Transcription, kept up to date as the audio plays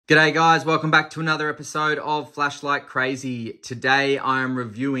G'day guys, welcome back to another episode of Flashlight Crazy. Today I am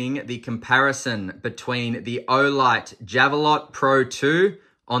reviewing the comparison between the Olight Javelot Pro 2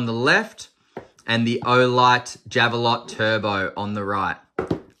 on the left and the Olight Javelot Turbo on the right.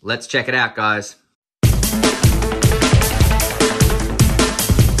 Let's check it out, guys.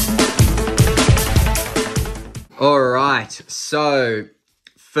 All right, so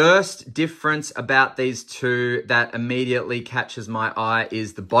first difference about these two that immediately catches my eye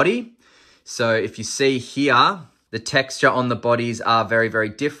is the body. So if you see here, the texture on the bodies are very, very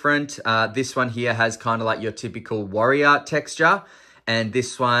different. This one here has kind of like your typical warrior texture. And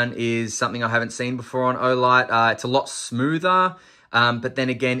this one is something I haven't seen before on Olight. It's a lot smoother, but then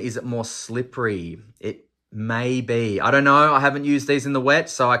again, is it more slippery? It may be. I don't know. I haven't used these in the wet,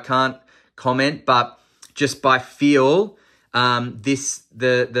 so I can't comment, but just by feel,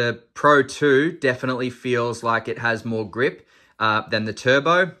 the Pro 2 definitely feels like it has more grip than the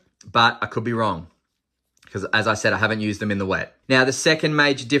Turbo, but I could be wrong because, as I said, I haven't used them in the wet. Now, the second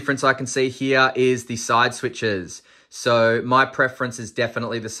major difference I can see here is the side switches. So my preference is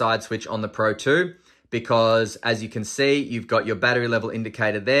definitely the side switch on the Pro 2 because, as you can see, you've got your battery level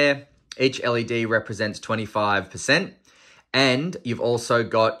indicator there. Each LED represents 25%, and you've also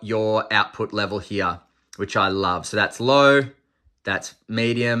got your output level here, which I love. So that's low, that's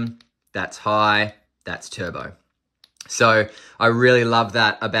medium, that's high, that's turbo. So I really love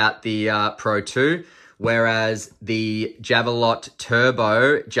that about the Pro 2, whereas the Javelot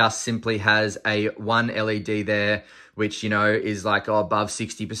Turbo just simply has a one LED there, which, you know, is like above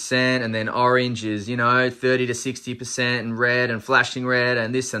 60%, and then orange is, 30 to 60%, and red and flashing red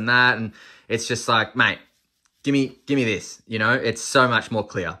and this and that. And it's just like, mate, give me this, it's so much more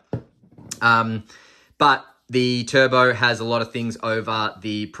clear. But the Turbo has a lot of things over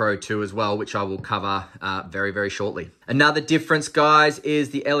the Pro 2 as well, which I will cover very, very shortly. Another difference, guys,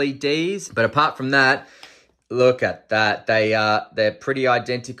 is the LEDs. But apart from that, look at that. They're pretty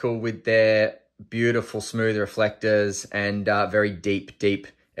identical with their beautiful smooth reflectors and very deep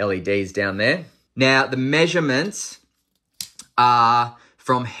LEDs down there. Now, the measurements are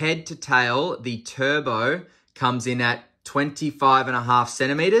from head to tail. The Turbo comes in at 25.5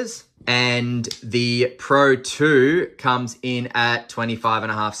 centimeters. And the Pro 2 comes in at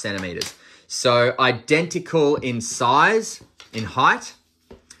 25.5 centimeters. So identical in size, in height.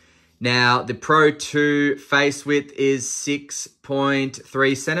 Now, the Pro 2 face width is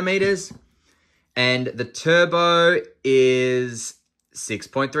 6.3 centimeters. And the Turbo is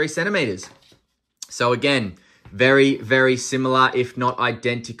 6.3 centimeters. So again, very, very similar, if not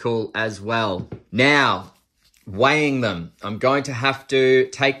identical as well. Now, weighing them, I'm going to have to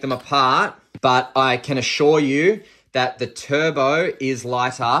take them apart, but I can assure you that the Turbo is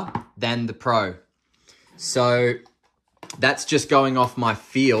lighter than the Pro. So that's just going off my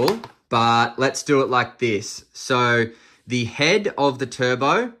feel, but let's do it like this. So the head of the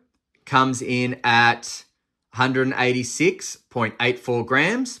Turbo comes in at 186.84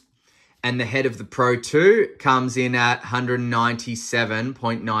 grams, and the head of the Pro 2 comes in at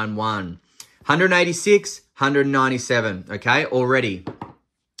 197.91. 186, 197, okay, already.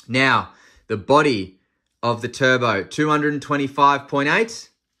 Now, the body of the Turbo, 225.8,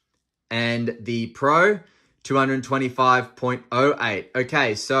 and the Pro, 225.08.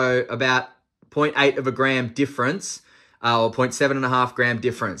 Okay, so about 0.8 of a gram difference, or 0.7.5 gram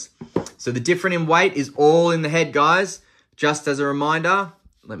difference. So the difference in weight is all in the head, guys. Just as a reminder,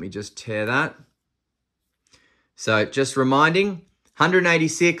 let me just tear that. So just reminding,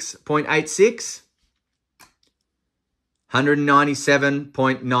 186.86,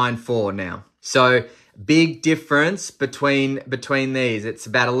 197.94 now. So big difference between these. It's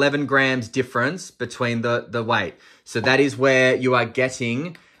about 11 grams difference between the weight. So that is where you are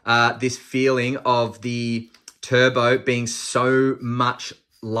getting this feeling of the Turbo being so much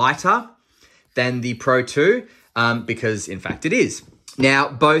lighter than the Pro 2, because in fact it is. Now,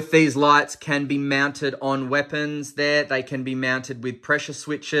 both these lights can be mounted on weapons there. They can be mounted with pressure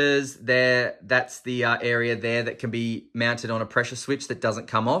switches there. That's the area there that can be mounted on a pressure switch that doesn't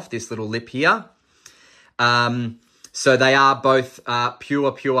come off, this little lip here. So they are both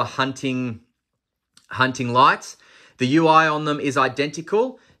pure hunting lights. The UI on them is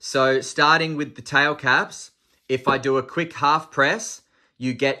identical. So starting with the tail caps, if I do a quick half press,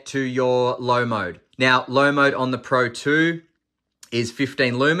 you get to your low mode. Now, low mode on the Pro 2 is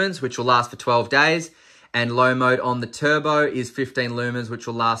 15 lumens, which will last for 12 days. And low mode on the Turbo is 15 lumens, which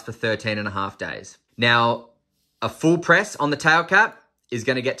will last for 13.5 days. Now, a full press on the tail cap is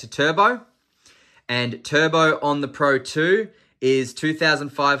going to get to Turbo. And Turbo on the Pro 2 is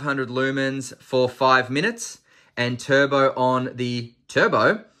 2,500 lumens for 5 minutes. And Turbo on the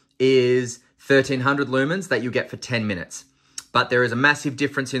Turbo is 1300 lumens that you get for 10 minutes. But there is a massive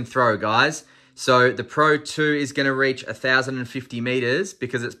difference in throw, guys. So the Pro 2 is going to reach 1,050 meters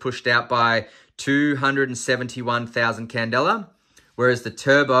because it's pushed out by 271,000 candela, whereas the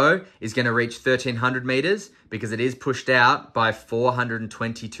Turbo is going to reach 1,300 meters because it is pushed out by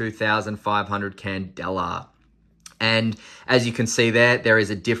 422,500 candela. And as you can see there is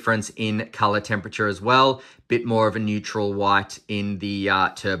a difference in color temperature as well. Bit more of a neutral white in the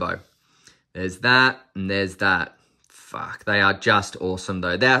Turbo. There's that and there's that. Fuck, they are just awesome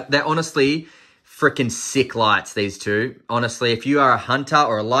though. They're honestly freaking sick lights, these two. Honestly, if you are a hunter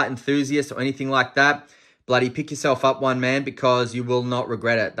or a light enthusiast or anything like that, bloody pick yourself up one, man, because you will not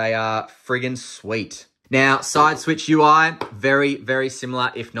regret it. They are friggin' sweet. Now, side switch UI, very, very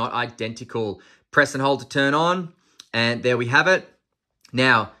similar, if not identical. Press and hold to turn on, and there we have it.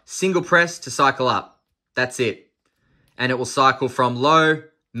 Now, single press to cycle up. That's it. And it will cycle from low,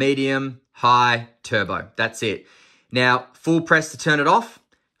 medium, high, turbo. That's it. Now, full press to turn it off,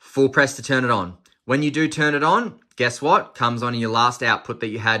 full press to turn it on. When you do turn it on, guess what? Comes on in your last output that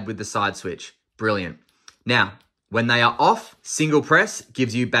you had with the side switch. Brilliant. Now, when they are off, single press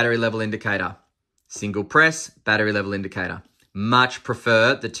gives you battery level indicator. Single press, battery level indicator. Much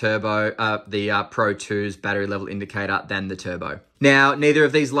prefer the Turbo, the Pro 2's battery level indicator than the Turbo. Now, neither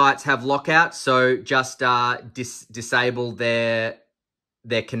of these lights have lockout, so just disable their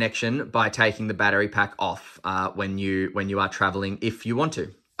connection by taking the battery pack off when you are traveling, if you want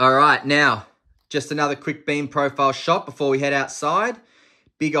to. All right, now, just another quick beam profile shot before we head outside.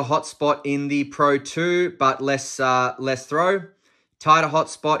 Bigger hotspot in the Pro 2, but less throw. Tighter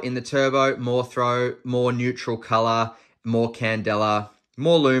hotspot in the Turbo, more throw, more neutral color, more candela,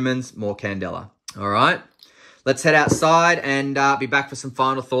 more lumens, more candela. All right, let's head outside and be back for some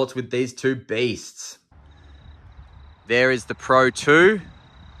final thoughts with these two beasts. There is the Pro 2,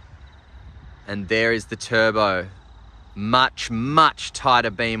 and there is the Turbo. Much, much tighter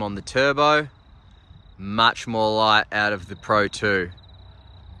beam on the Turbo. Much more light out of the Pro 2.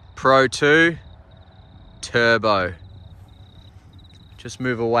 Pro 2, Turbo. Just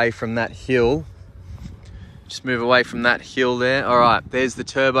move away from that hill. Just move away from that hill there. All right, there's the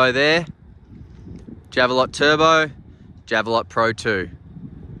Turbo there. Javelot Turbo, Javelot Pro 2.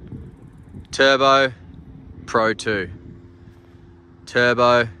 Turbo, Pro 2.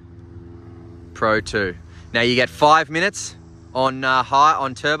 Turbo, Pro 2. Now you get 5 minutes on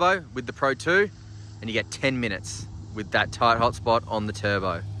Turbo with the Pro 2, and you get 10 minutes with that tight hotspot on the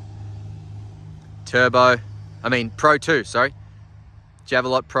Turbo. Pro 2, sorry.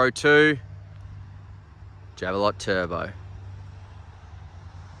 Javelot Pro 2, Javelot Turbo.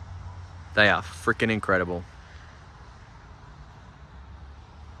 They are freaking incredible.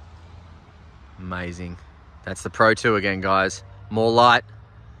 Amazing. That's the Pro 2 again, guys. More light.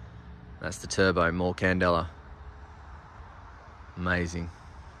 That's the Turbo, more candela. Amazing.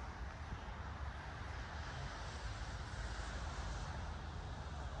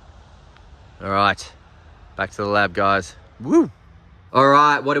 All right, back to the lab, guys. Woo! All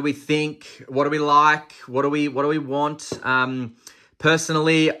right, what do we think? What do we like? What do we want?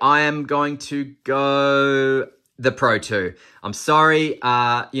 Personally, I am going to go the Pro 2. I'm sorry,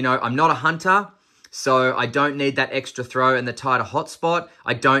 I'm not a hunter, so I don't need that extra throw and the tighter hotspot.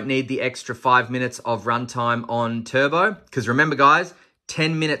 I don't need the extra 5 minutes of runtime on Turbo, because remember, guys,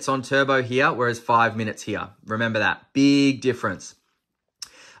 10 minutes on Turbo here, whereas 5 minutes here. Remember that. Big difference.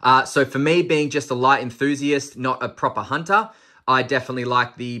 So for me, being just a light enthusiast, not a proper hunter, I definitely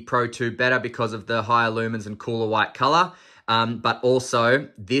like the Pro 2 better because of the higher lumens and cooler white color. But also,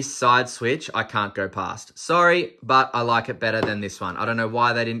 this side switch, I can't go past. Sorry, but I like it better than this one. I don't know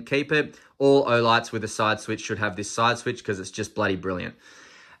why they didn't keep it. All Olights with a side switch should have this side switch because it's just bloody brilliant.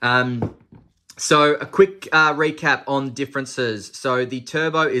 So a quick recap on differences. So the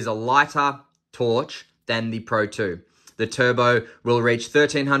Turbo is a lighter torch than the Pro 2. The Turbo will reach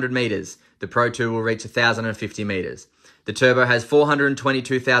 1,300 meters. The Pro 2 will reach 1,050 meters. The Turbo has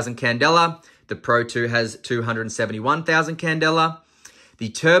 422,000 candela. The Pro 2 has 271,000 candela. The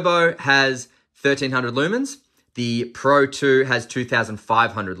Turbo has 1,300 lumens. The Pro 2 has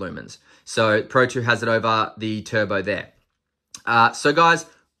 2,500 lumens. So Pro 2 has it over the Turbo there. So guys,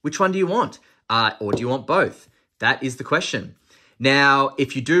 which one do you want? Or do you want both? That is the question. Now,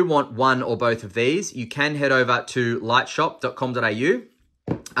 if you do want one or both of these, you can head over to lightshop.com.au.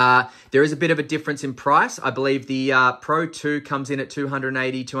 There is a bit of a difference in price. I believe the Pro 2 comes in at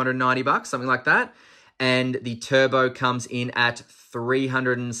 $280, $290, something like that. And the Turbo comes in at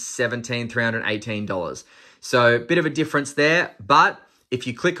 $317, $318. So a bit of a difference there. But if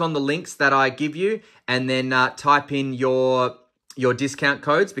you click on the links that I give you and then type in your your discount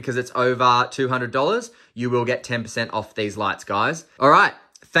codes because it's over $200, you will get 10% off these lights, guys. All right.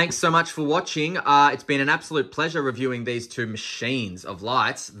 Thanks so much for watching. It's been an absolute pleasure reviewing these two machines of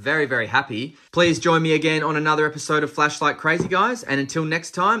lights. Very, very happy. Please join me again on another episode of Flashlight Crazy, guys. And until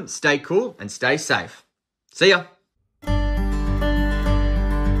next time, stay cool and stay safe. See ya.